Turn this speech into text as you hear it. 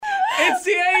It's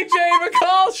the AJ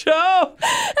McCall Show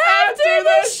after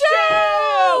the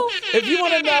show. If you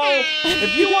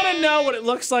want to know what it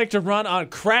looks like to run on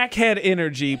Crackhead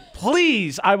energy,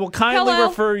 please, I will kindly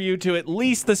refer you to at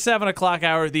least the 7 o'clock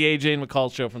hour of the AJ and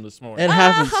McCall Show from this morning. It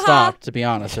hasn't stopped, to be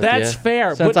honest with you. That's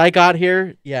fair. Since I got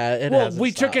here, it hasn't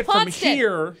we stopped. took it from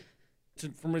here,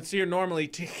 from it's here normally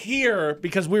to here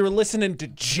because we were listening to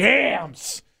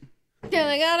jams. I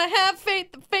gotta have faith.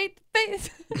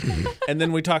 And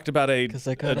then we talked about a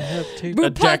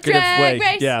RuPaul's way.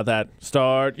 Race. Yeah, that.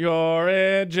 Start your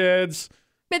engines.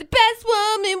 May the best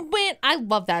woman win. I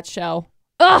love that show.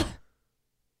 Ugh.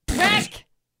 Wreck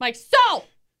my soul.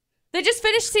 They just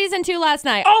finished season 2 last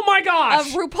night. Oh my gosh.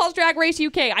 Of RuPaul's Drag Race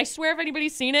UK. I swear if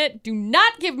anybody's seen it, do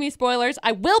not give me spoilers.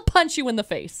 I will punch you in the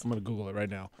face. I'm going to Google it right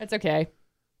now. It's okay.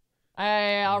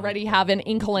 I already have an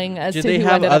inkling as to Do they who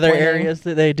have ended other up winning. areas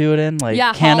that they do it in? Like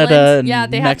yeah, Canada Holland. and Yeah,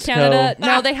 they Mexico? have Canada.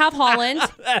 No, they have Holland.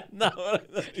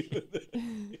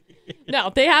 No,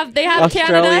 they have Australia.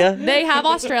 Canada. They have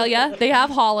Australia. They have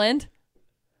Holland.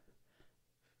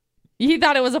 He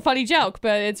thought it was a funny joke,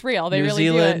 but it's real. They New really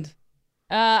Zealand. do it.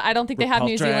 I don't think they have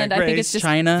New Zealand. I think it's just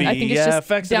China. I think it's just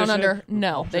VFX down edition. under.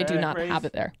 No, they do Drag not race. have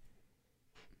it there.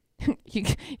 You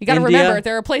got to India. remember,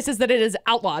 there are places that it is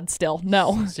outlawed still.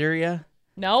 No. Syria.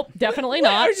 Nope, definitely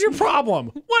not. What is your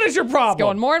problem? What is your problem?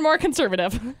 Going more and more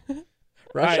conservative.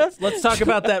 Russia. All right, let's talk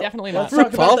about that. Definitely Let's not.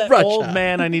 talk about that Russia. old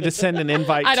man I need to send an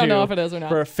invite to. I don't know if it is or not.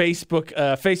 For a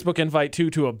Facebook invite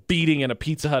to a beating in a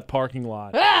Pizza Hut parking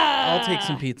lot. I'll take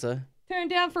some pizza. Turned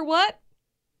down for what?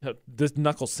 This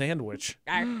knuckle sandwich.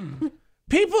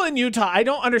 People in Utah, I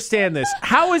don't understand this.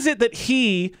 How is it that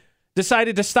he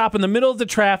decided to stop in the middle of the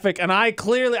traffic and I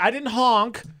didn't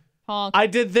honk. Honk. I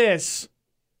did this.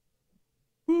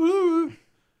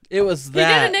 It was He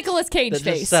that. did a Nicolas Cage that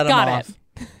just face. set him Got off.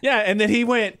 it. Yeah, and then he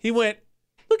went,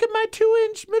 look at my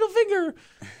 2-inch middle finger.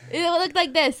 It looked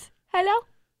like this. Hello?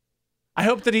 I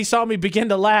hope that he saw me begin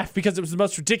to laugh because it was the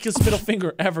most ridiculous middle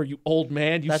finger ever, you old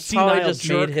man. You That's senile probably just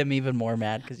jerk. made him even more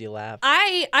mad because you laughed.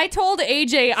 I told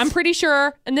AJ, I'm pretty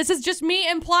sure, and this is just me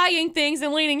implying things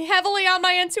and leaning heavily on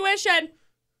my intuition.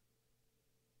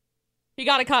 He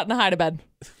got it caught in the hide-a-bed.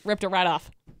 Ripped it right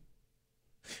off.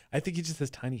 I think he just has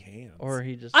tiny hands. Or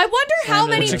he just. I wonder how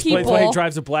many Which explains people... why he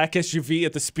drives a black SUV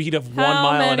at the speed of 1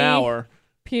 mile an many hour.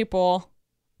 people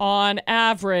on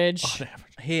average.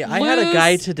 Hey, I had a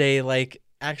guy lose- today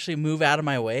actually move out of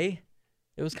my way.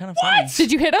 It was kind of funny.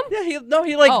 Did you hit him? Yeah, he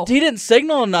Oh. he didn't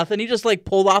signal or nothing. He just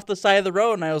pulled off the side of the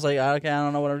road, and I was like, okay, I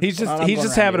don't know what I'm. He's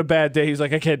just having a bad day. He's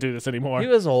like, I can't do this anymore. He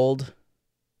was old,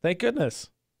 Thank goodness.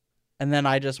 and then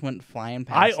I just went flying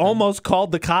past. I him. almost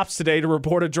called the cops today to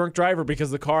report a drunk driver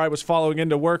because the car I was following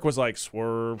into work was like,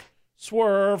 swerve,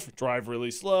 swerve, drive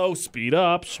really slow, speed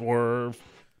up, swerve.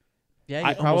 Yeah, you I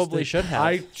almost probably did. should have.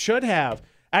 I should have.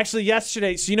 Actually,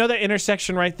 yesterday, so you know that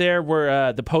intersection right there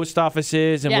where the post office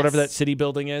is and Yes. whatever that city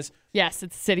building is? Yes,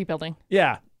 it's a city building.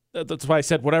 Yeah. That's why I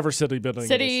said whatever city building it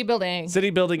City is. building. City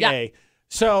building Yeah. A.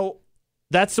 So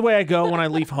that's the way I go when I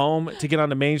leave home to get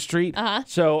onto Main Street. Uh-huh.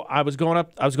 So I was going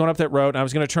up that road and I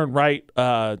was going to turn right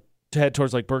to head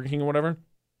towards Burger King or whatever.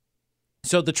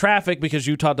 So the traffic, because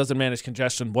Utah doesn't manage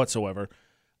congestion whatsoever,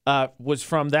 was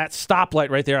from that stoplight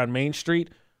right there on Main Street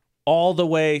all the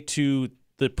way to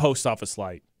the post office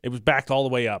light. It was backed all the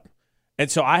way up. And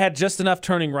so I had just enough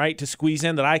turning right to squeeze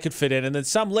in that I could fit in. And then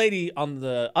some lady on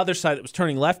the other side that was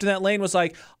turning left in that lane was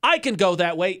like, I can go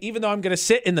that way, even though I'm going to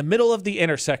sit in the middle of the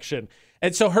intersection.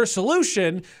 And so her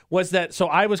solution was that, so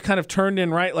I was kind of turned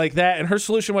in right like that. And her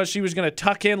solution was she was going to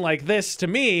tuck in like this to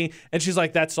me. And she's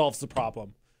like, that solves the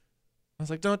problem. I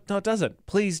was like, no, it doesn't.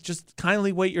 Please just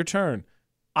kindly wait your turn.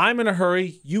 I'm in a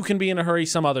hurry. You can be in a hurry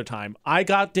some other time. I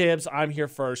got dibs. I'm here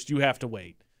first. You have to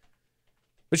wait.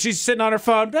 But she's sitting on her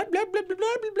phone, blah, blah, blah, blah,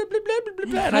 blah, blah, blah, blah, blah,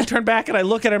 blah. And I turn back and I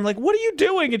look at her. I'm like, what are you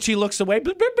doing? And she looks away.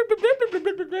 Blah, blah, blah, blah, blah,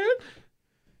 blah, blah,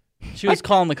 blah. She was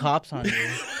calling the cops on you.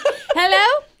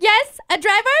 Hello? Yes? A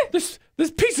driver? This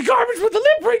piece of garbage with the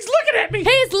lip rings looking at me.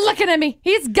 He's looking at me.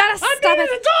 He's got to I stop need it.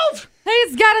 an adult.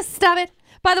 He's got to stop it.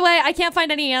 By the way, I can't find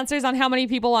any answers on how many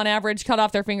people on average cut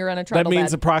off their finger in a trundle That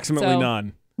means bed. approximately So-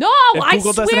 none. No, If I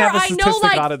Google doesn't swear have a I know statistic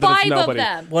on like it, then it's 5 of nobody.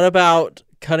 them. What about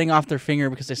cutting off their finger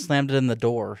because they slammed it in the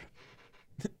door?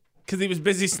 Because he was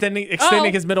busy extending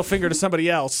Oh. his middle finger to somebody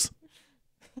else.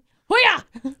 Oh,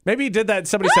 yeah. Maybe he did that and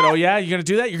somebody said, oh, yeah, you're going to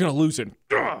do that? You're going to lose it.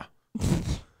 Ugh.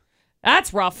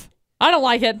 That's rough. I don't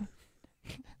like it.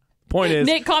 Point is,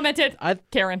 Nate commented,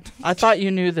 Karen. I thought you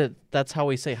knew that that's how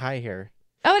we say hi here.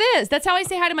 Oh, it is. That's how I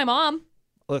say hi to my mom.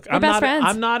 look, We're best friends.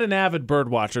 I'm not an avid bird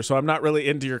watcher, so I'm not really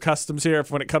into your customs here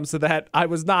when it comes to that. I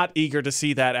was not eager to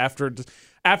see that after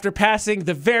after passing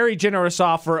the very generous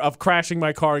offer of crashing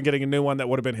my car and getting a new one that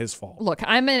would have been his fault. Look,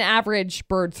 I'm an average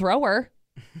bird thrower.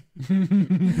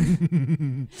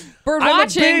 Bird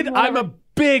watching. I'm a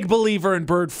big believer in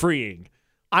bird freeing.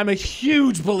 I'm a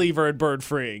huge believer in bird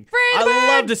freeing.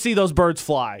 I love to see those birds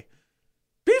fly.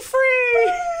 Be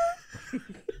free.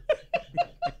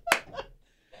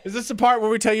 Is this the part where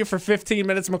we tell you for 15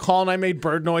 minutes McCall and I made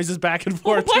bird noises back and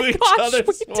forth to each other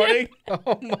this morning?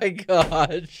 Oh my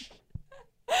gosh.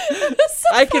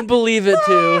 I can believe it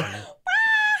too.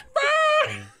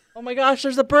 Oh my gosh,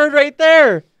 there's a bird right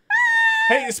there.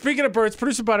 Hey, speaking of birds,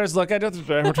 Producer Butters, look, I know this is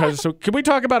advertiser, so can we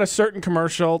talk about a certain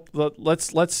commercial? Let's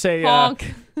say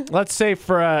let's say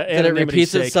for that it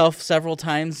repeats itself several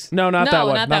times. No, not that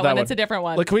one. Not that one. It's a different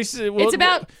one. Look, can we see, it's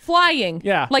about flying.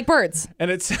 Yeah, like birds.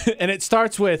 And it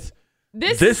starts with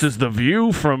this is the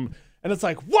view from, and it's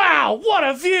like, wow, what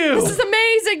a view! This is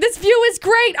amazing. This view is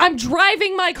great. I'm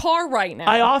driving my car right now.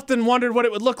 I often wondered what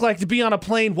it would look like to be on a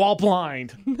plane while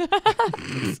blind.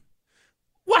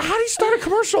 What? How do you start a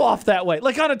commercial off that way?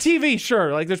 Like on a TV,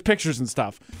 sure, like there's pictures and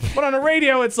stuff. But on a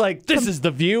radio, it's like, this is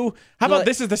the view. How about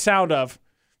this is the sound of?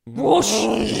 Whoosh.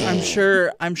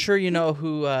 I'm sure you know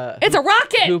who. It's a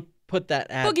rocket. Who put that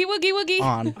ad? Boogie woogie woogie.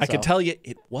 On? I can tell you,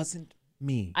 it wasn't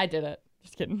me. I did it.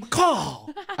 Just kidding. Call.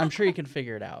 I'm sure you can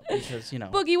figure it out because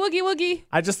Boogie woogie woogie.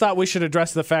 I just thought we should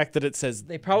address the fact that it says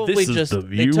they probably this just is the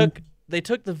view. they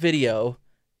took the video.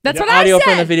 That's what audio I said.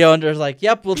 from the video and they're like,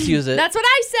 yep, let's use it. That's what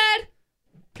I said.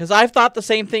 Because I've thought the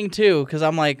same thing too. Because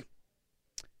I'm like,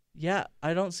 yeah,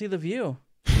 I don't see the view.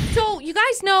 So you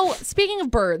guys know, speaking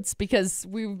of birds, because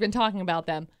we've been talking about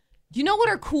them, do you know what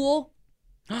are cool?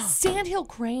 Sandhill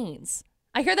cranes.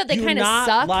 I hear that they kind of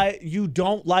suck. You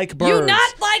don't like birds. You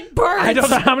not like birds. I don't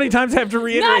know how many times I have to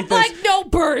reiterate not this. like no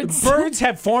birds. Birds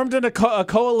have formed a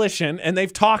coalition, and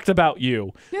they've talked about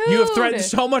you. Dude. You have threatened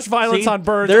so much violence on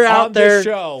birds. They're on out there this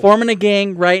show. forming a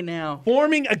gang right now.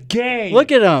 Forming a gang.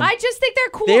 Look at them. I just think they're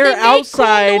cool. They're they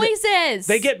outside. make cool noises.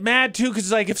 They get mad too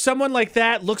because like if someone like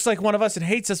that looks like one of us and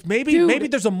hates us, maybe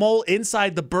there's a mole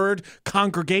inside the bird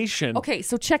congregation. Okay,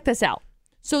 so check this out.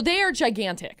 So they are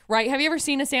gigantic, right? Have you ever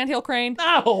seen a sandhill crane?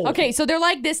 No. Okay, so they're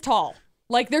like this tall.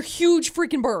 Like they're huge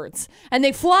freaking birds. And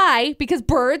they fly because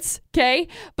birds, okay?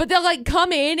 But they'll like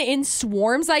come in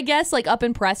swarms, I guess, like up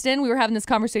in Preston. We were having this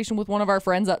conversation with one of our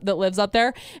friends that lives up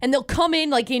there. And they'll come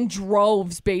in like in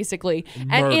droves, basically.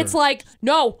 And it's like,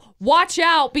 no, watch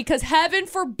out because heaven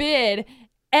forbid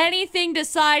anything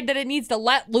decide that it needs to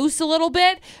let loose a little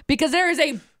bit because there is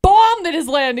a bomb that is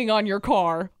landing on your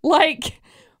car. Like...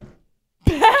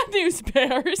 Bad news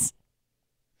bears.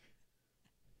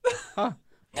 Huh.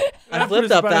 I've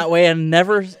lived up that way and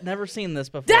never seen this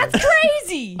before. That's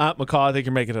crazy. McCall, I think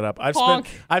you're making it up.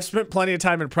 I've spent plenty of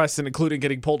time in Preston, including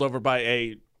getting pulled over by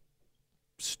a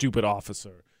stupid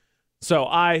officer. So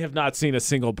I have not seen a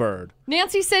single bird.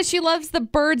 Nancy says she loves the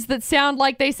birds that sound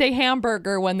like they say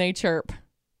hamburger when they chirp.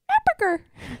 Hamburger.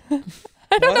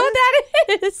 I don't know what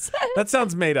that is. That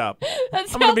sounds made up. I'm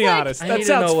going to be honest. I that need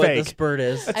sounds to know fake. what this bird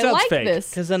is. That I sounds like fake. this.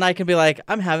 Because then I can be like,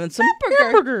 I'm having some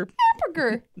hamburger.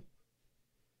 Hamburger.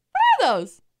 What are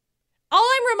those? All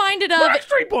I'm reminded of...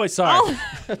 Backstreet Boys, sorry.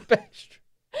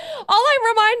 All I'm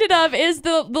reminded of is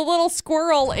the little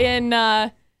squirrel in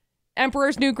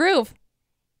Emperor's New Groove.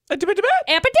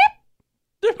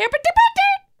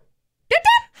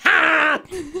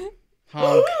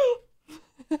 Honk.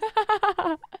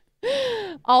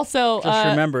 Also, just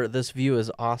remember, this view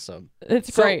is awesome.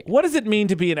 It's great. What does it mean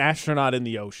to be an astronaut in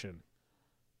the ocean?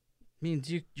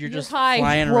 Means you're just high,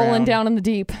 flying rolling around. down in the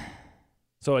deep.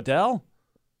 So Adele?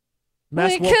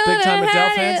 Mass Wolf, big time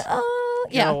Adele fans?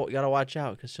 Yeah. You gotta watch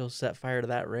out because she'll set fire to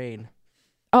that rain.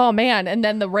 Oh, man. And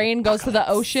then the rain goes to the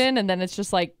ocean, and then it's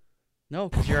just like... No,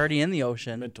 because you're already in the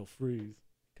ocean. Mental freeze.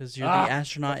 Because you're the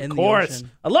astronaut in the chorus.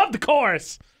 ocean. I love the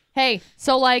chorus. Hey,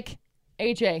 so like,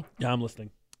 AJ. Yeah, I'm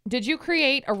listening. Did you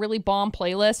create a really bomb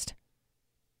playlist?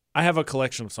 I have a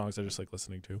collection of songs I just like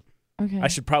listening to. Okay. I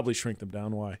should probably shrink them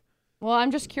down. Why? Well, I'm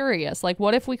just curious. Like,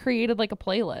 what if we created like a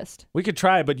playlist? We could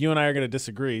try, but you and I are going to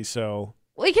disagree, so...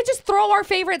 We could just throw our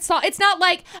favorite song. It's not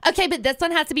like, okay, but this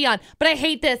one has to be on, but I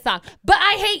hate this song. But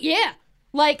I hate,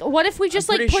 Like, what if we just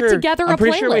like put together a playlist? I'm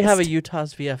pretty sure we have a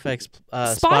Utah's VFX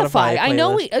Spotify playlist. I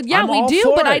know we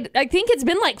do, but I think it's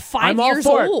been like 5 years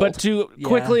old. old. But to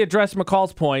quickly address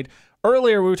McCall's point,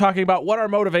 earlier we were talking about what our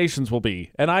motivations will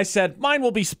be. And I said, mine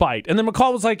will be spite. And then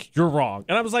McCall was like, you're wrong.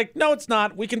 And I was like, no, it's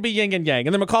not. We can be yin and yang.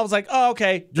 And then McCall was like, oh,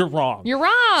 okay, you're wrong. You're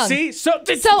wrong. See? So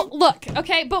look,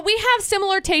 okay, but we have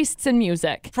similar tastes in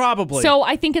music. Probably. So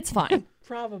I think it's fine.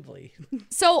 Probably.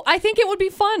 So I think it would be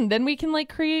fun. Then we can like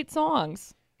create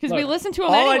songs. Because we listen to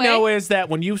them All anyway. I know is that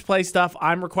when you play stuff,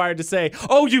 I'm required to say,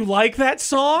 "Oh, you like that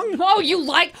song?" Oh, you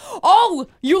like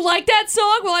that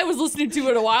song? Well, I was listening to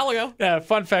it a while ago. Yeah.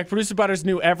 Fun fact: Producer Butters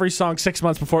knew every song 6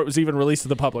 months before it was even released to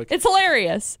the public. It's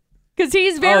hilarious. Because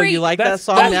he's very. Oh, you like that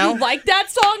song Oh, now? you like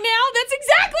that song now? That's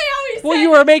exactly how he said. Well,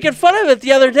 you were making fun of it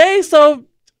the other day, so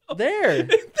there.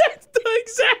 That's the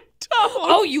exact tone.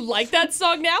 Oh, you like that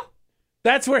song now?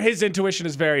 That's where his intuition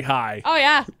is very high Oh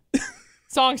yeah.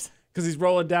 Songs. because he's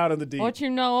rolling down in the deep. What you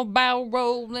know about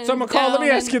rolling? So, McCall, let me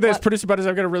down ask in you this. what? Producer Butters,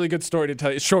 I've got a really good story to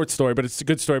tell you. Short story, but it's a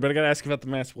good story. But I got to ask you about the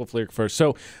Masked Wolf lyric first.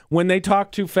 So, when they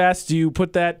talk too fast, do you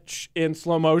put that in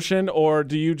slow motion or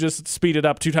do you just speed it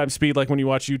up 2 times speed like when you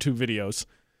watch YouTube videos?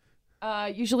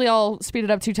 Usually I'll speed it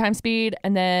up 2 times speed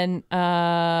and then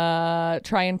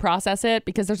try and process it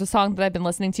because there's a song that I've been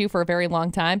listening to for a very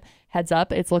long time. Heads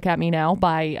up, it's Look At Me Now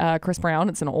by Chris Brown.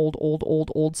 It's an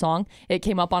old song. It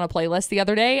came up on a playlist the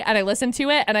other day and I listened to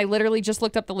it and I literally just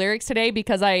looked up the lyrics today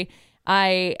because I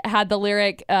had the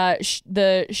lyric,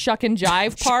 the shuck and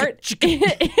jive part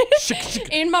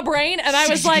in my brain and I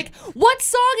was like, what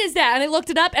song is that? And I looked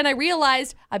it up and I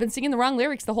realized I've been singing the wrong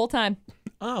lyrics the whole time.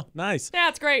 Oh, nice. Yeah,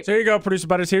 it's great. So here you go, Producer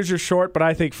Butters. Here's your short, but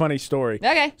I think funny story.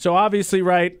 Okay. So obviously,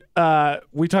 right,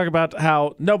 we talk about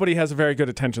how nobody has a very good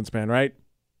attention span, right?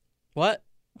 What?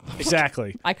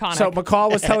 Exactly. Iconic. So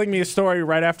McCall was telling me a story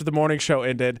right after the morning show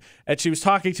ended, and she was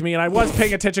talking to me, and I was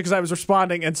paying attention because I was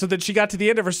responding, and so then she got to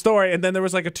the end of her story, and then there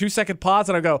was like a 2-second pause,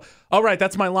 and I go, "Oh right,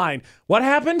 that's my line. What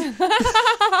happened?"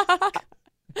 I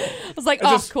was like, oh,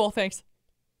 just- cool, thanks.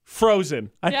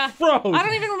 Frozen. I froze. I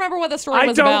don't even remember what the story I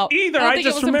was don't about. either. don't I think it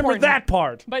just was remember important. that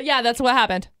part. But yeah, that's what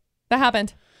happened. That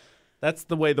happened. That's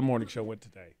the way the morning show went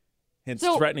today. Hence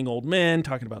So- threatening old men,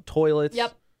 talking about toilets.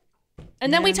 Yep.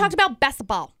 And then we talked about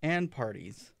basketball. And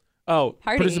parties. Oh,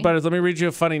 Party. Producer Butters, let me read you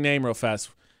a funny name real fast.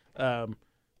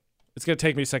 It's going to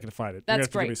take me a second to find it. That's You're gonna have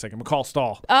to great. give me a second. McCall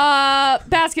Stall.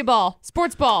 Basketball,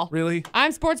 sports ball. Really?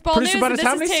 I'm sports ball Producer news. Butters, and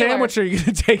how this many is Taylor. sandwiches are you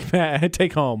going to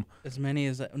take home? As many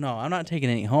as... No, I'm not taking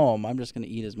any home. I'm just going to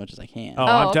eat as much as I can. Oh,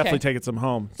 I'm okay. definitely taking some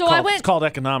home. So It's I called- went- It's called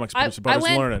economics, Producer Butters.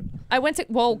 Learn it. I went to.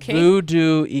 Well, okay.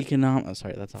 Voodoo economics. Oh,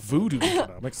 sorry, that's off. Voodoo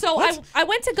economics. So What? I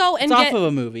went to go and It's get. off of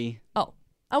a movie. Oh,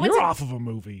 I went You're to. off of a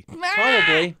movie.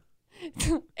 Probably.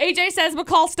 AJ says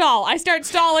McCall stall. I start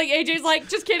stalling. AJ's like,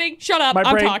 just kidding. Shut up. I'm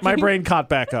talking. My brain caught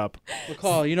back up.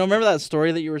 McCall, remember that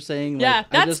story that you were saying? Like, Yeah, I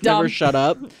that's just never dumb. shut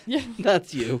up. Yeah.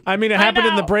 That's you. I mean, it I happened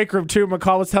in the know. break room too.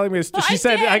 McCall was telling me. She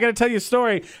said, did. "I got to tell you a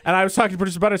story," and I was talking to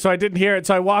Producer Butters, so I didn't hear it.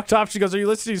 So I walked off. She goes, "Are you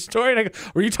listening to your story?" And I go,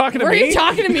 "Were you talking to Were me?" you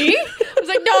talking to me? I was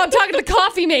like, no, I'm talking to the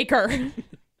coffee maker.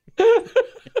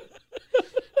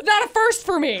 Not a first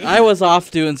for me. I was off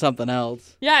doing something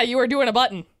else. Yeah, you were doing a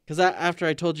button. Because after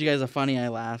I told you guys a funny, I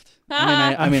laughed.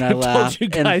 Uh-huh. I mean, I laughed. told you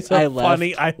guys and I how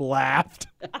funny. I laughed.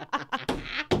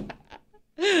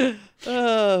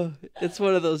 Oh, it's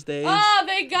one of those days. Oh,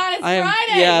 thank God it's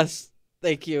Friday. Yes,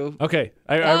 thank you. Okay,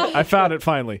 I found it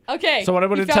finally. Okay. So what I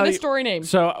wanted you to found tell a you. story name.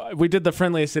 So we did the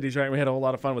friendliest cities, right? We had a whole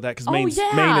lot of fun with that because Maine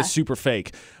yeah. is super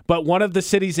fake. But one of the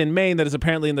cities in Maine that is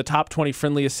apparently in the top 20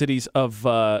 friendliest cities of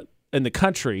in the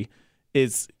country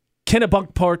is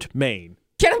Kennebunkport, Maine.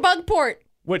 Kennebunkport.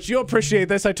 Which you'll appreciate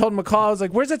this. I told McCall, I was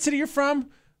like, "Where's that city you're from?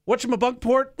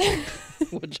 Whatchamabunkport?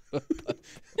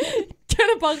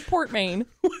 Kennebunkport, Maine.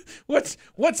 What's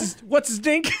his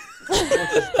dink?" Or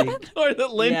that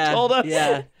Lynn told us.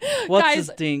 Yeah. What's Guys,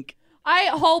 his dink? I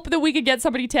hope that we could get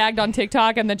somebody tagged on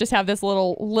TikTok and then just have this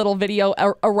little video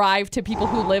arrive to people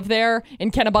who live there in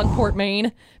Kennebunkport,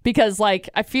 Maine, because like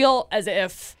I feel as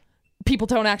if people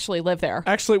don't actually live there.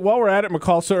 Actually, while we're at it,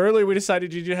 McCall, so earlier we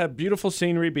decided you have beautiful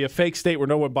scenery, be a fake state where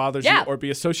no one bothers you, or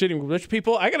be associating with rich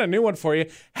people. I got a new one for you.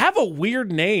 Have a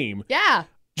weird name. Yeah.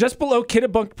 Just below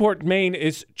Kennebunkport, Maine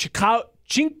is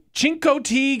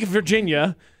Chincoteague,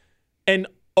 Virginia, and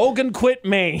Ogunquit,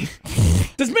 Maine.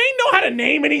 Does Maine know how to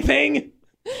name anything?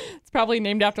 It's probably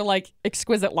named after like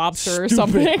exquisite lobster or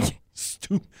something.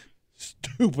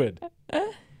 Stupid.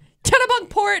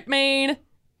 Kennebunkport, Maine.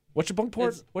 What's your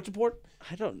bunkport? What's your port?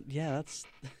 I don't. Yeah, that's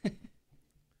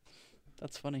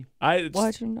that's funny.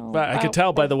 What you know? I could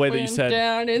tell by the way that you went said.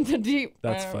 down in the deep.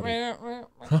 That's funny.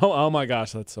 Oh my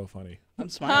gosh, that's so funny. I'm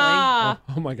smiling. Ah.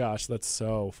 Oh my gosh, that's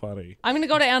so funny. I'm gonna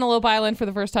go to Antelope Island for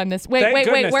the first time this. Wait, Thank wait,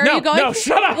 goodness. where No, are you going? no,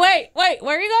 shut up. Wait,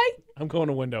 where are you going? I'm going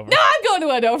to Wendover. No, I'm going to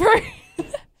Wendover.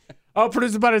 Oh,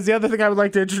 Producer Butters, the other thing I would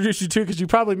like to introduce you to, because you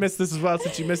probably missed this as well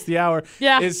since you missed the hour,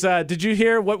 is did you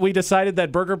hear what we decided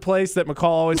that burger place that McCall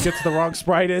always gets the wrong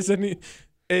Sprite is?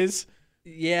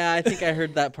 Yeah, I think I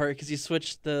heard that part because you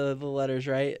switched the letters,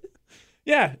 right?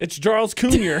 Yeah, it's Charles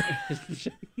Coonier.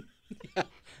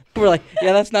 We're like,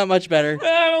 yeah, that's not much better.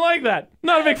 I don't like that.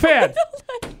 Not a big fan.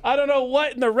 I don't know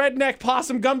what in the redneck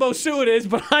possum gumbo stew it is,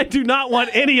 but I do not want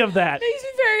any of that. Makes me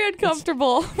very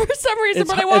uncomfortable for some reason,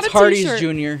 but I It's want a Hardee's t-shirt.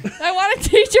 Junior. I want a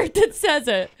t-shirt that says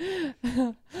it.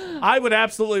 I would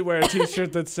absolutely wear a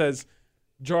t-shirt that says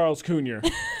Charles Cunyer.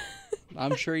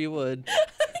 I'm sure you would.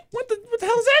 What the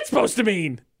hell is that supposed to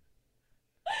mean?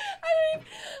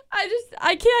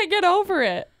 I can't get over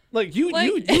it. Like you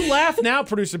laugh now,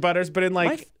 Producer Butters, but in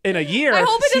a year, I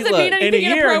hope it doesn't mean anything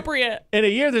inappropriate. In a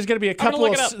year, there's gonna be a couple.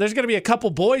 There's gonna be a couple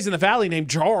boys in the valley named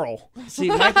Jarl. See,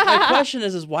 my question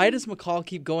is why does McCall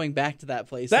keep going back to that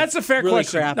place? That's a fair really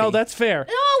question. Crappy. No, that's fair.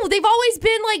 No, they've always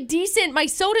been like decent. My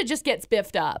soda just gets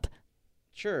biffed up.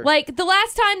 Sure. Like the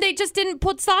last time they just didn't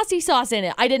put saucy sauce in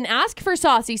it. I didn't ask for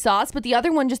saucy sauce, but the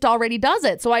other one just already does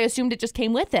it. So I assumed it just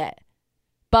came with it.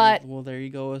 But well, there you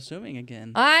go, assuming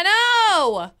again. I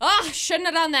know. Oh, shouldn't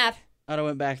have done that. I'd have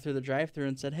went back through the drive-thru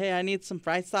and said, "Hey, I need some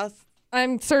fry sauce."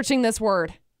 I'm searching this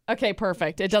word. Okay,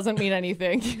 perfect. It doesn't mean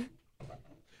anything.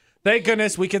 Thank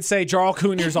goodness we can say Jarl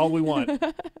Cunier's all we want.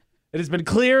 It has been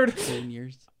cleared.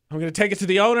 Years. I'm gonna take it to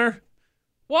the owner.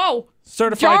 Whoa.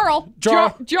 Certified.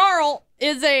 Jarl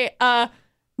is a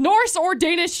Norse or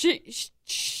Danish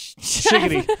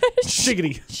Shiggity.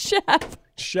 Shiggity.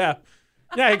 Chef.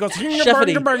 Yeah, he goes.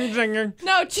 Chefity.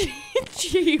 No, chief.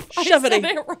 I Chefity. said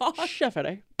it wrong.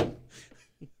 Chefity.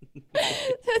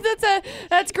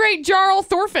 That's great, Jarl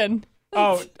Thorfinn.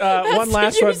 Oh, one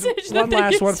last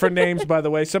one for names, by the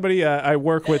way. Somebody I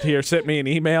work with here sent me an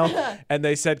email, and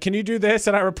they said, "Can you do this?"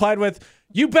 And I replied with,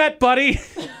 "You bet, buddy."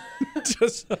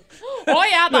 Just oh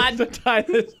yeah, bud. to tie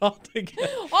this all together.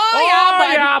 Oh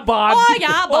yeah, bud. Oh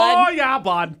yeah, bud. Oh yeah,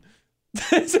 bud.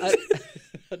 Oh yeah, bud.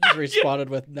 I just responded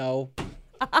with no.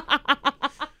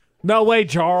 No way,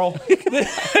 Jarl.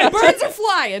 Birds are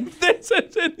flying. This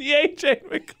is in the AJ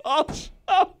McCall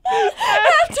show.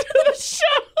 After the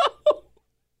show.